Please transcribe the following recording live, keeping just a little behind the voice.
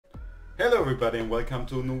Hello everybody and welcome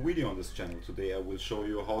to a new video on this channel. Today I will show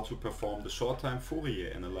you how to perform the short-time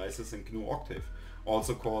Fourier analysis in GNU Octave,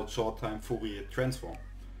 also called short-time Fourier transform.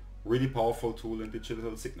 Really powerful tool in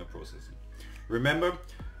digital signal processing. Remember,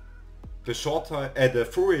 the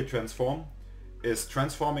Fourier transform is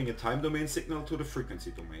transforming a time domain signal to the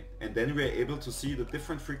frequency domain, and then we are able to see the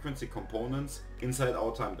different frequency components inside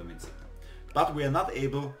our time domain signal. But we are not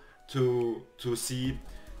able to see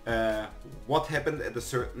what happened at a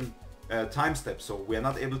certain time step. So we are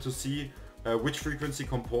not able to see which frequency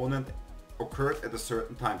component occurred at a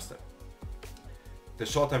certain time step. The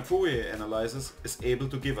short-time Fourier analysis is able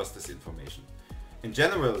to give us this information. In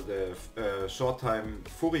general, the short-time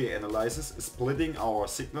Fourier analysis is splitting our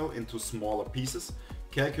signal into smaller pieces,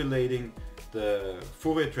 calculating the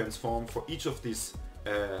Fourier transform for each of these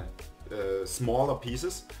smaller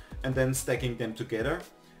pieces, and then stacking them together,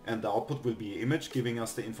 and the output will be an image giving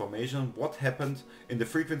us the information what happened in the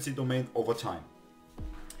frequency domain over time.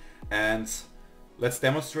 And let's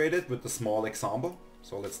demonstrate it with a small example.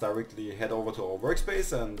 So let's directly head over to our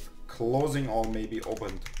workspace and closing all maybe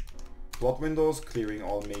opened plot windows, clearing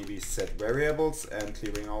all maybe set variables, and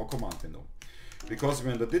clearing our command window. Because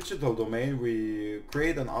we're in the digital domain, we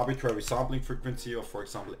create an arbitrary sampling frequency of, for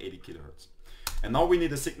example, 80 kilohertz. And now we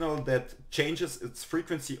need a signal that changes its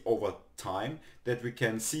frequency over time, that we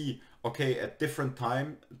can see, okay, at different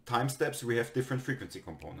time steps we have different frequency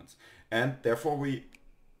components. And therefore we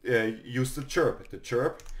use the chirp. The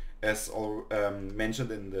chirp, as mentioned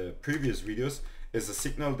in the previous videos, is a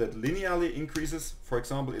signal that linearly increases, for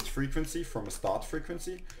example, its frequency from a start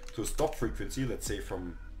frequency to a stop frequency, let's say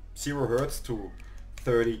from 0 Hz to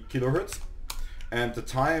 30 kilohertz. And the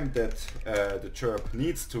time that the chirp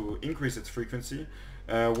needs to increase its frequency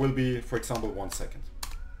will be, for example, 1 second.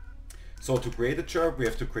 So to create a chirp, we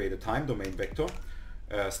have to create a time domain vector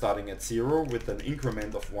starting at 0 with an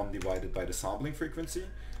increment of 1 divided by the sampling frequency.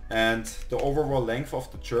 And the overall length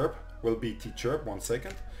of the chirp will be t chirp, 1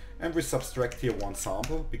 second. And we subtract here 1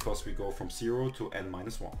 sample because we go from 0 to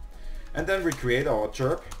n-1. And then we create our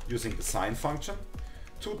chirp using the sine function,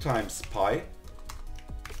 2 times pi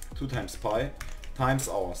times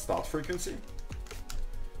our start frequency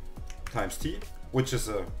times t, which is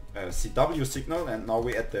a CW signal, and now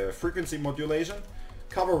we add the frequency modulation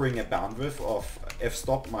covering a bandwidth of f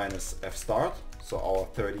stop minus f start, so our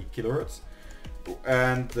 30 kilohertz,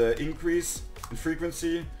 and the increase in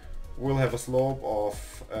frequency will have a slope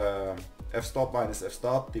of f stop minus f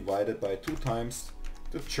start divided by 2 times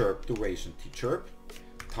the chirp duration t chirp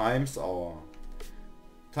times our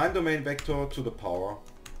time domain vector to the power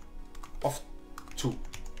of 2.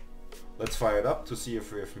 Let's fire it up to see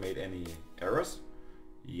if we have made any errors.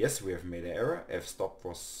 Yes, we have made an error. F stop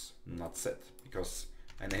was not set because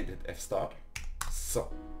I named it f start.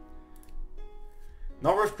 So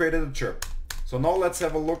now we've created a chirp. So now let's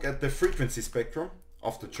have a look at the frequency spectrum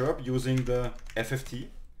of the chirp using the FFT,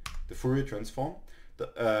 the Fourier transform.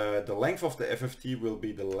 The length of the FFT will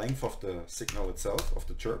be the length of the signal itself, of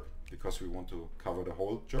the chirp, because we want to cover the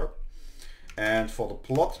whole chirp. And for the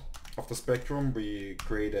plot of the spectrum, we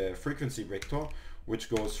create a frequency vector which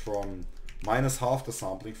goes from minus half the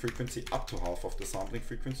sampling frequency up to half of the sampling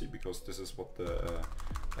frequency, because this is what the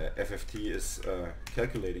FFT is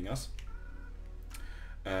calculating us.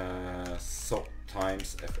 So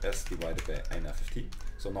times fs divided by nFFT.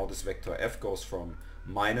 So now this vector f goes from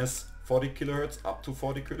minus 40 kilohertz up to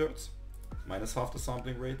 40 kilohertz, minus half the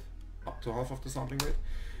sampling rate up to half of the sampling rate.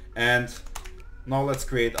 And now let's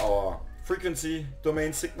create our frequency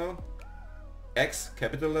domain signal, x,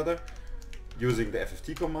 capital letter, using the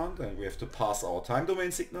FFT command, and we have to pass our time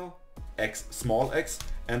domain signal, x, small x,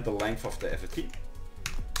 and the length of the FFT.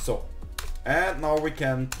 So, and now we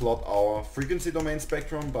can plot our frequency domain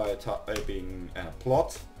spectrum by typing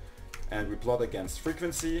plot, and we plot against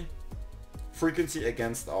frequency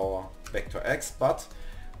against our vector x, but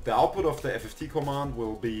the output of the FFT command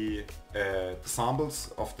will be, the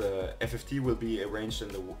samples of the FFT will be arranged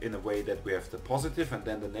in a way that we have the positive and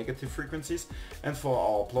then the negative frequencies. And for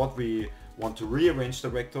our plot, we want to rearrange the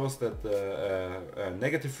vectors that the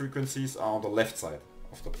negative frequencies are on the left side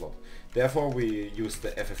of the plot. Therefore, we use the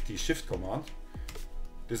FFT shift command.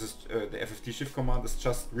 This is the FFT shift command is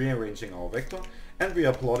just rearranging our vector, and we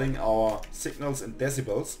are plotting our signals in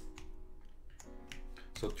decibels.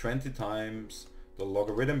 So 20 times the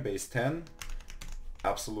logarithm base 10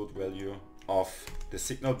 absolute value of the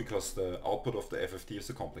signal, because the output of the FFT is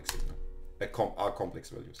a complex signal, are complex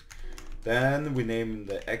values. Then we name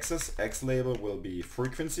the axis. X label will be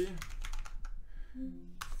frequency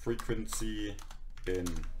in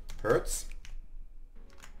hertz,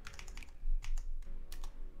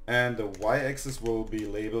 and the y-axis will be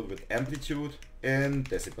labeled with amplitude in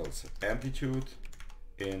decibels. Amplitude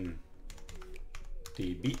in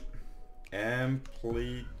dB.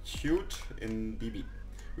 Amplitude in dB.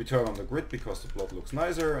 We turn on the grid because the plot looks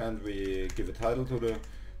nicer, and we give a title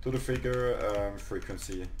to the figure,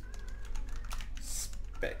 frequency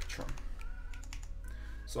spectrum.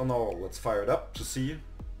 So now let's fire it up to see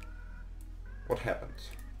what happened.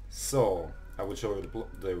 So I will show you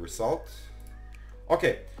the result.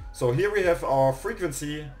 Okay, so here we have our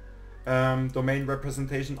frequency domain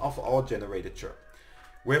representation of our generated chirp.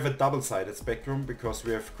 We have a double-sided spectrum because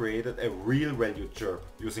we have created a real valued chirp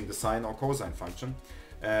using the sine or cosine function.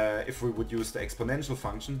 If we would use the exponential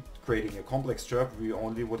function, creating a complex chirp, we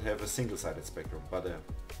only would have a single-sided spectrum. But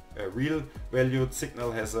a real valued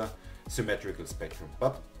signal has a symmetrical spectrum.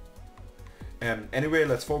 But anyway,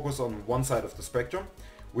 let's focus on one side of the spectrum.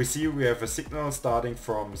 We see we have a signal starting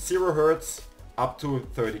from 0 Hz up to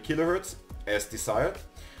 30 kHz as desired.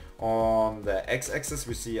 On the x-axis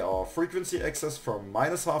we see our frequency axis from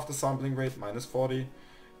minus half the sampling rate, minus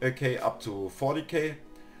 40k up to 40k,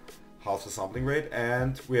 half the sampling rate,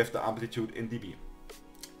 and we have the amplitude in dB.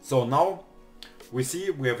 So now we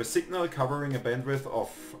see we have a signal covering a bandwidth of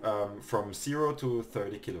from 0 to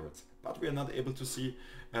 30 kHz. But we are not able to see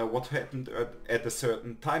what happened at a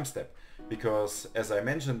certain time step, because as I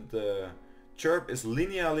mentioned, the chirp is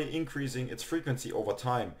linearly increasing its frequency over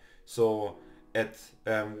time. So at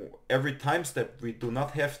every time step we do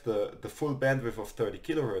not have the full bandwidth of 30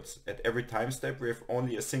 kHz. At every time step we have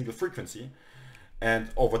only a single frequency, and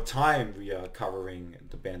over time we are covering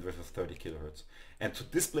the bandwidth of 30 kHz. And to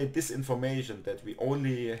display this information that we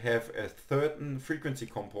only have a certain frequency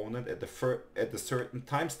component at a certain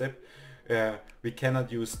time step, we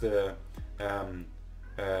cannot use the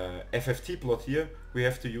FFT plot here. We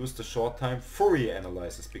have to use the short time Fourier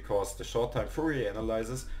analysis, because the short time Fourier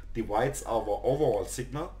analysis divides our overall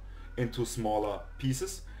signal into smaller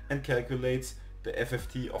pieces and calculates the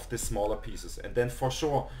FFT of the smaller pieces. And then for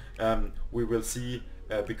sure we will see,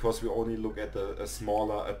 because we only look at a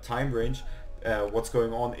smaller time range, what's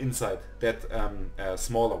going on inside that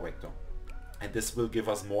smaller vector. And this will give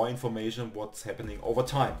us more information what's happening over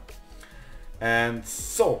time. And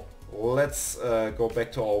so let's go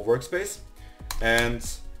back to our workspace, and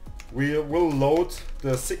we will load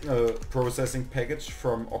the signal processing package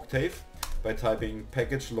from Octave by typing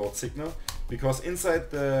package load signal, because inside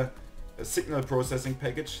the signal processing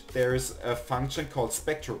package there is a function called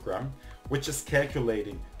spectrogram, which is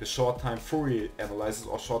calculating the short time Fourier analysis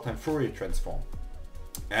or short time Fourier transform.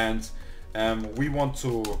 And we want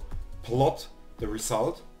to plot the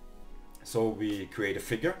result, so we create a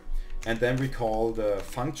figure, and then we call the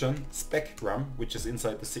function specgram, which is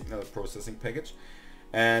inside the signal processing package.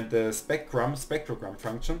 And the spectrogram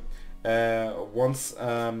function wants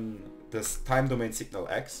this time domain signal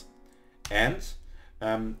x, and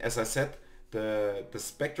as I said, the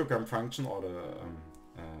spectrogram function, or the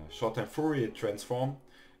short time Fourier transform,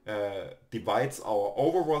 divides our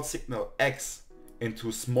overall signal x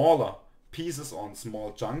into smaller pieces on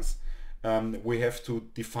small chunks. We have to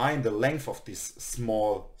define the length of these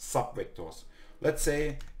small subvectors. Let's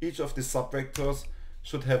say each of these subvectors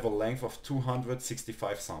should have a length of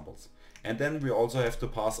 265 samples. And then we also have to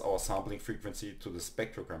pass our sampling frequency to the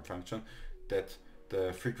spectrogram function, that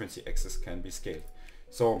the frequency axis can be scaled.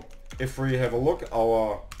 So if we have a look,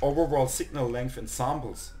 our overall signal length in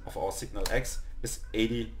samples of our signal x is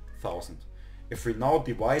 80,000. If we now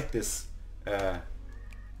divide this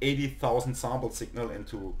 80,000 sample signal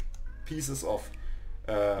into pieces of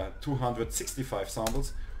 265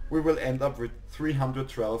 samples, we will end up with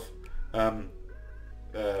 312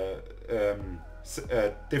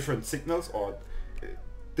 different signals, or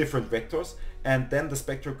different vectors, and then the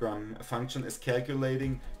spectrogram function is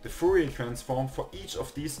calculating the Fourier transform for each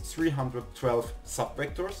of these 312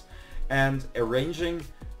 subvectors and arranging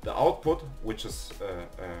the output, which is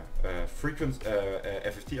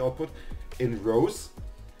FFT output, in rows,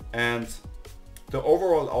 and the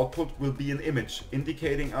overall output will be an image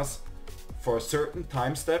indicating us for a certain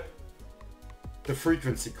time step the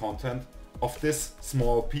frequency content of this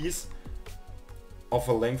small piece of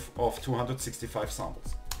a length of 265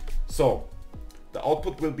 samples. So the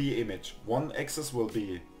output will be image. One axis will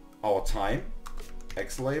be our time,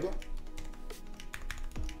 X label,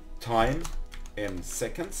 time in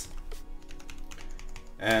seconds,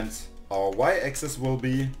 and our Y axis will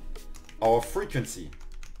be our frequency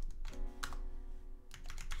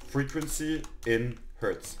in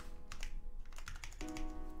Hertz.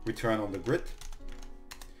 We turn on the grid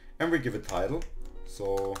and we give a title.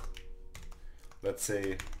 So let's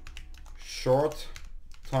say short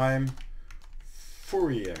time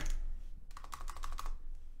Fourier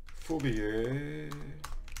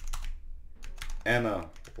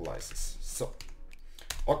analysis. So,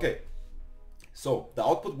 okay, so the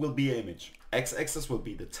output will be an image. X-axis will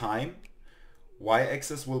be the time,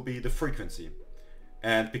 Y-axis will be the frequency.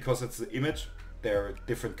 And because it's the image, there are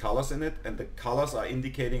different colors in it, and the colors are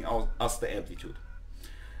indicating us the amplitude.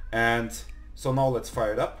 And so now let's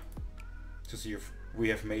fire it up to see if we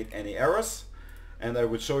have made any errors, and I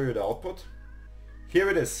will show you the output. Here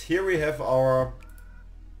it is. Here we have our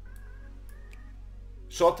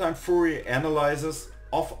short-time Fourier analysis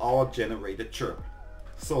of our generated chirp.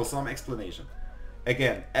 So some explanation.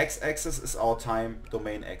 Again, x-axis is our time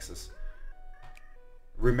domain axis.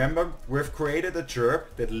 Remember, we've created a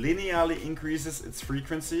chirp that linearly increases its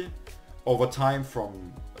frequency over time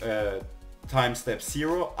from time step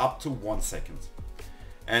 0 up to 1 second.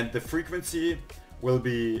 And the frequency will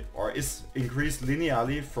be, or is increased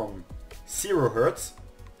linearly from 0 Hertz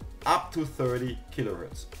up to 30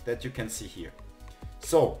 kilohertz, that you can see here.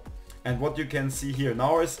 So, and what you can see here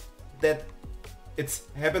now is that it's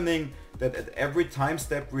happening that at every time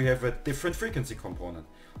step we have a different frequency component.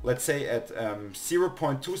 Let's say at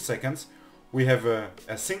 0.2 seconds we have a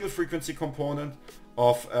single frequency component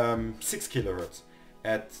of 6 kilohertz.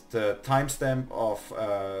 At the timestamp of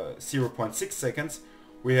 0.6 seconds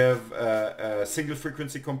we have a single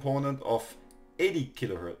frequency component of 18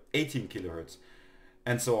 kilohertz,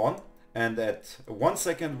 and so on. And at 1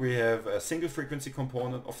 second we have a single frequency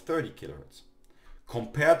component of 30 kilohertz.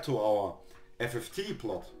 Compared to our FFT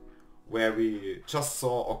plot, where we just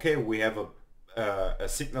saw, okay, we have a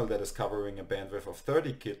signal that is covering a bandwidth of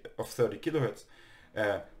 30 kilohertz.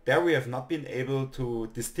 There we have not been able to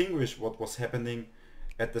distinguish what was happening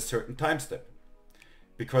at a certain time step,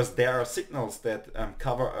 because there are signals that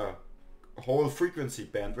cover a whole frequency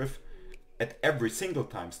bandwidth at every single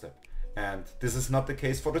time step, and this is not the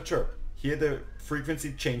case for the chirp. Here the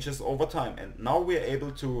frequency changes over time, and now we are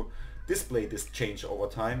able to display this change over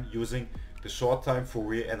time using the short-time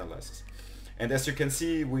Fourier analysis. And as you can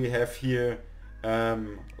see, we have here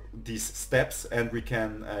these steps, and we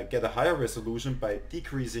can get a higher resolution by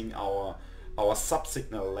decreasing our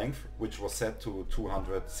sub-signal length, which was set to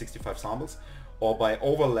 265 samples, or by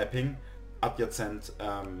overlapping adjacent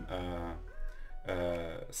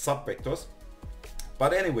sub-vectors.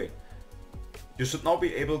 But anyway, you should now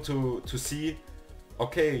be able to see,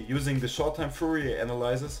 okay, using the short-time Fourier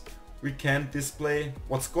analysis, we can display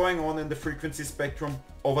what's going on in the frequency spectrum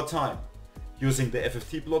over time. Using the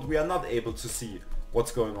FFT plot, we are not able to see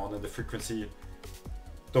what's going on in the frequency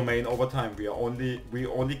domain over time. We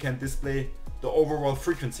only can display the overall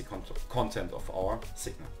frequency content of our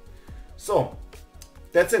signal. So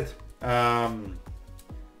that's it.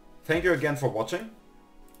 Thank you again for watching.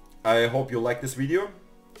 I hope you like this video.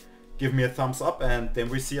 Give me a thumbs up, and then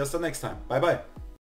we see us the next time. Bye bye.